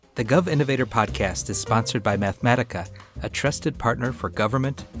The Gov Innovator podcast is sponsored by Mathematica, a trusted partner for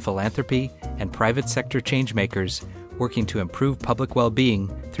government, philanthropy, and private sector changemakers working to improve public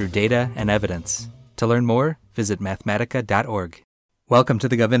well-being through data and evidence. To learn more, visit mathematica.org. Welcome to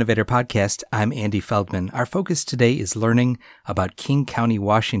the Gov Innovator podcast. I'm Andy Feldman. Our focus today is learning about King County,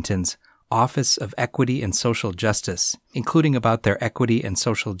 Washington's Office of Equity and Social Justice, including about their Equity and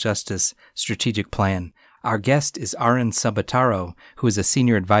Social Justice Strategic Plan. Our guest is Arun Sambataro, who is a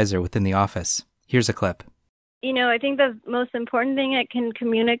senior advisor within the office. Here's a clip. I think the most important thing it can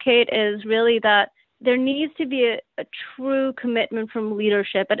communicate is really that there needs to be a true commitment from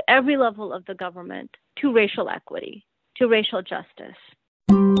leadership at every level of the government to racial equity, to racial justice.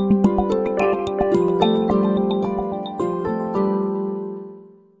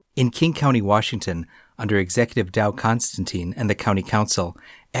 In King County, Washington, under Executive Dow Constantine and the County Council,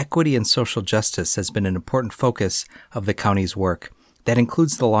 equity and social justice has been an important focus of the county's work. That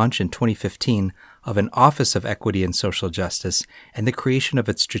includes the launch in 2015 of an Office of Equity and Social Justice and the creation of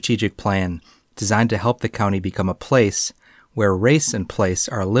its strategic plan designed to help the county become a place where race and place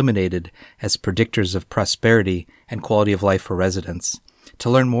are eliminated as predictors of prosperity and quality of life for residents. To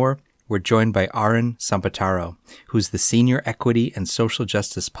learn more, we're joined by Arun Sambataro, who's the Senior Equity and Social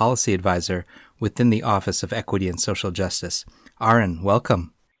Justice Policy Advisor within the Office of Equity and Social Justice. Arun,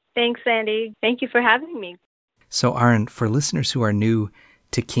 welcome. Thanks, Andy. Thank you for having me. So, Arun, for listeners who are new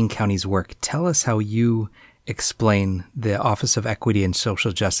to King County's work, tell us how you explain the Office of Equity and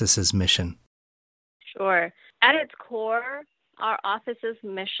Social Justice's mission. Sure. At its core, our office's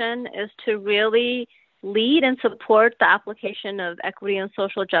mission is to really lead and support the application of equity and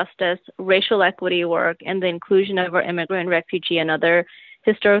social justice, racial equity work, and the inclusion of our immigrant, refugee, and other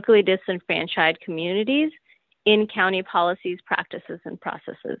historically disenfranchised communities in county policies, practices, and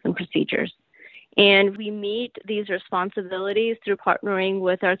processes and procedures. And we meet these responsibilities through partnering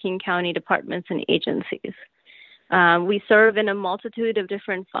with our King County departments and agencies. We serve in a multitude of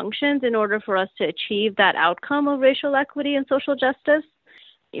different functions in order for us to achieve that outcome of racial equity and social justice.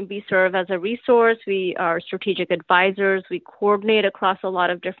 We serve as a resource. We are strategic advisors. We coordinate across a lot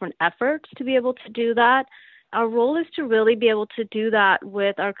of different efforts to be able to do that. Our role is to really be able to do that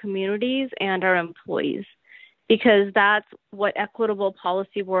with our communities and our employees, because that's what equitable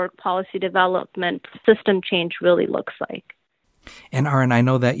policy work, policy development, system change really looks like. And Arun, I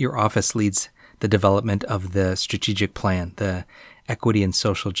know that your office leads the development of the strategic plan, the Equity and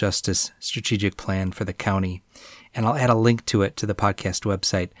Social Justice Strategic Plan for the county. And I'll add a link to it to the podcast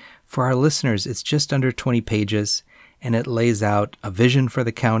website. For our listeners, it's just under 20 pages, and it lays out a vision for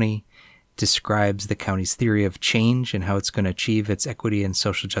the county, describes the county's theory of change and how it's going to achieve its equity and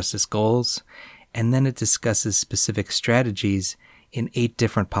social justice goals, and then it discusses specific strategies in 8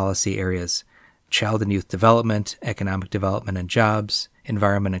 different policy areas: child and youth development, economic development and jobs,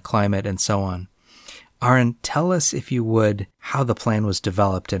 environment and climate, and so on. Arun, tell us, if you would, how the plan was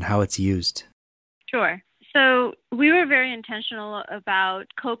developed and how it's used. Sure. So we were very intentional about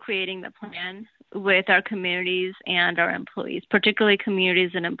co-creating the plan with our communities and our employees, particularly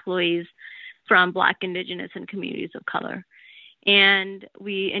communities and employees from Black, Indigenous, and communities of color. And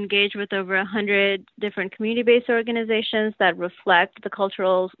we engage with over 100 different community-based organizations that reflect the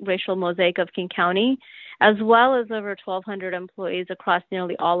cultural, racial mosaic of King County, as well as over 1,200 employees across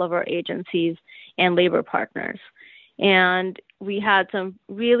nearly all of our agencies and labor partners. And we had some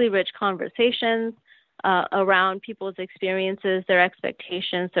really rich conversations around people's experiences, their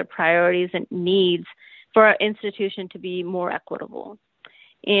expectations, their priorities, and needs for our institution to be more equitable.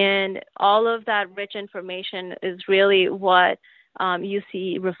 And all of that rich information is really what you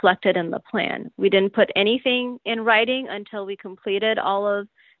see reflected in the plan. We didn't put anything in writing until we completed all of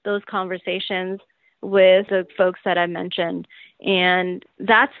those conversations with the folks that I mentioned. And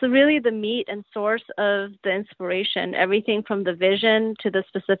that's really the meat and source of the inspiration. Everything from the vision to the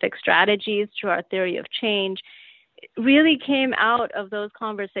specific strategies to our theory of change really came out of those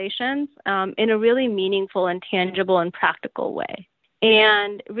conversations in a really meaningful and tangible and practical way.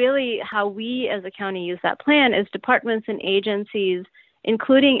 And really how we as a county use that plan is departments and agencies,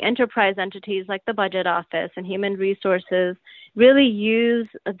 including enterprise entities like the Budget Office and Human Resources, really use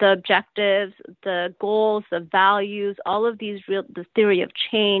the objectives, the goals, the values, all of these the theory of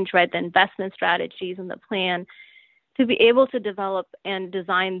change, right, the investment strategies and the plan to be able to develop and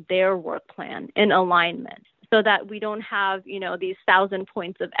design their work plan in alignment so that we don't have, these 1,000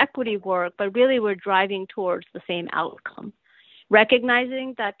 points of equity work, but really we're driving towards the same outcome.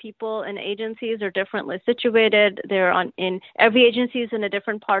 Recognizing that people and agencies are differently situated, every agency is in a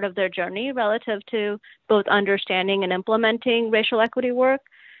different part of their journey relative to both understanding and implementing racial equity work.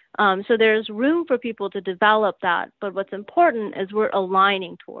 So there's room for people to develop that. But what's important is we're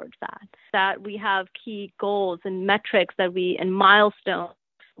aligning towards that we have key goals and metrics and milestones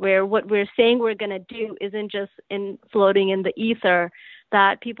where what we're saying we're going to do isn't just floating in the ether,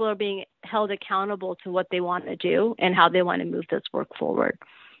 that people are being held accountable to what they want to do and how they want to move this work forward.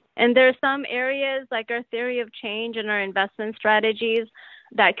 And there are some areas like our theory of change and our investment strategies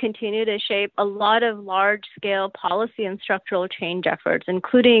that continue to shape a lot of large-scale policy and structural change efforts,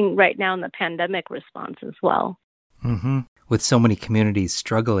 including right now in the pandemic response as well. Mm-hmm. With so many communities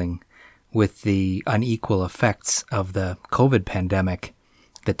struggling with the unequal effects of the COVID pandemic,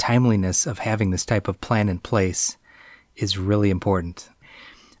 the timeliness of having this type of plan in place is really important.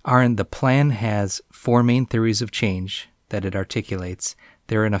 Arun, the plan has 4 main theories of change that it articulates.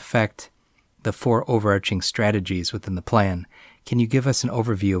 They're in effect the 4 overarching strategies within the plan. Can you give us an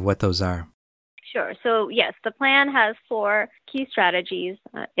overview of what those are? Sure. So yes, the plan has 4 key strategies.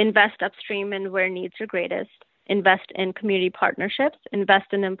 Invest upstream in where needs are greatest, invest in community partnerships, invest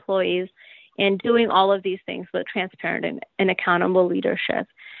in employees, and doing all of these things with transparent and accountable leadership.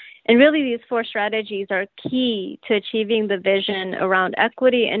 And really, these 4 strategies are key to achieving the vision around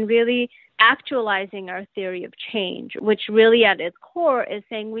equity and really actualizing our theory of change, which really at its core is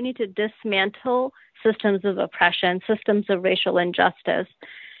saying we need to dismantle systems of oppression, systems of racial injustice.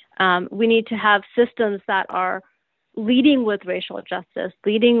 We need to have systems that are leading with racial justice,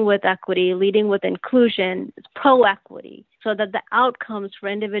 leading with equity, leading with inclusion, pro-equity, so that the outcomes for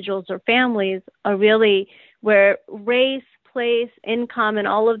individuals or families are really where race, place, income, and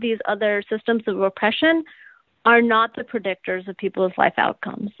all of these other systems of oppression are not the predictors of people's life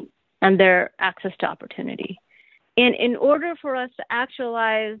outcomes and their access to opportunity. And in order for us to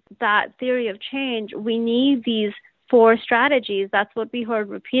actualize that theory of change, we need these 4 strategies. That's what we heard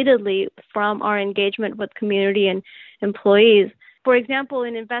repeatedly from our engagement with community and employees. For example,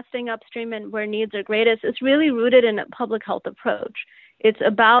 in investing upstream and where needs are greatest, it's really rooted in a public health approach. It's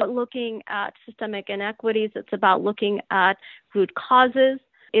about looking at systemic inequities. It's about looking at root causes.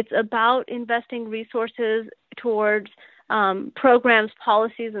 It's about investing resources towards programs,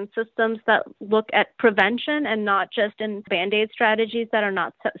 policies, and systems that look at prevention and not just in Band-Aid strategies that are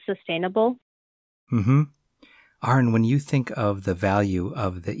not sustainable. Mm-hmm. Arun, when you think of the value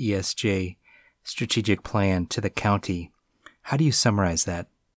of the ESJ strategic plan to the county, how do you summarize that?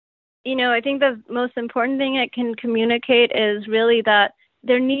 I think the most important thing it can communicate is really that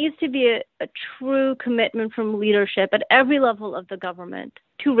there needs to be a true commitment from leadership at every level of the government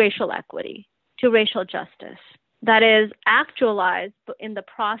to racial equity, to racial justice. That is actualized in the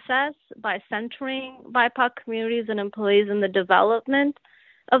process by centering BIPOC communities and employees in the development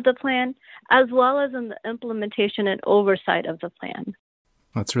of the plan, as well as in the implementation and oversight of the plan.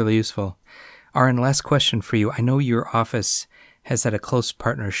 That's really useful. Arun, last question for you. I know your office has had a close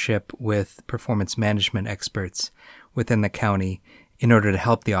partnership with performance management experts within the county in order to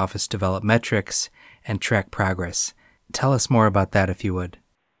help the office develop metrics and track progress. Tell us more about that, if you would.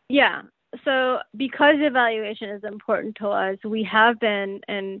 Yeah. So because evaluation is important to us, we have been,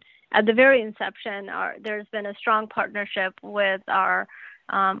 and at the very inception, there's been a strong partnership with our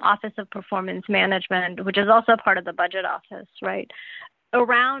Office of Performance Management, which is also part of the budget office, right?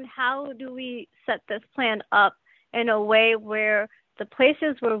 Around how do we set this plan up in a way where the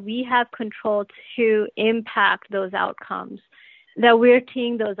places where we have control to impact those outcomes, that we're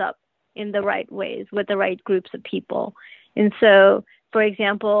teeing those up in the right ways with the right groups of people. And so, for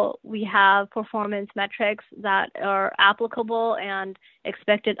example, we have performance metrics that are applicable and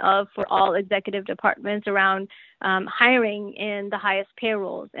expected of for all executive departments around hiring in the highest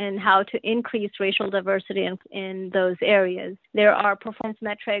payrolls and how to increase racial diversity in those areas. There are performance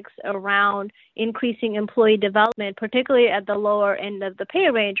metrics around increasing employee development, particularly at the lower end of the pay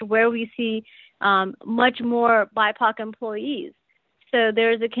range, where we see much more BIPOC employees. So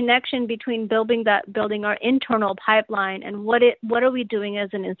there's a connection between building our internal pipeline and what are we doing as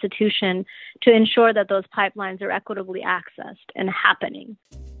an institution to ensure that those pipelines are equitably accessed and happening.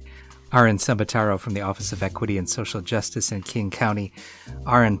 Arun Sambataro from the Office of Equity and Social Justice in King County.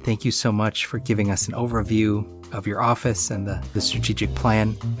 Arun, thank you so much for giving us an overview of your office and the strategic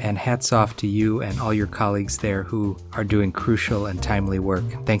plan. And hats off to you and all your colleagues there who are doing crucial and timely work.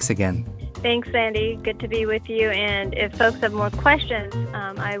 Thanks again. Thanks, Sandy. Good to be with you. And if folks have more questions,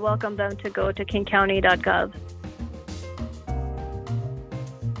 I welcome them to go to kingcounty.gov.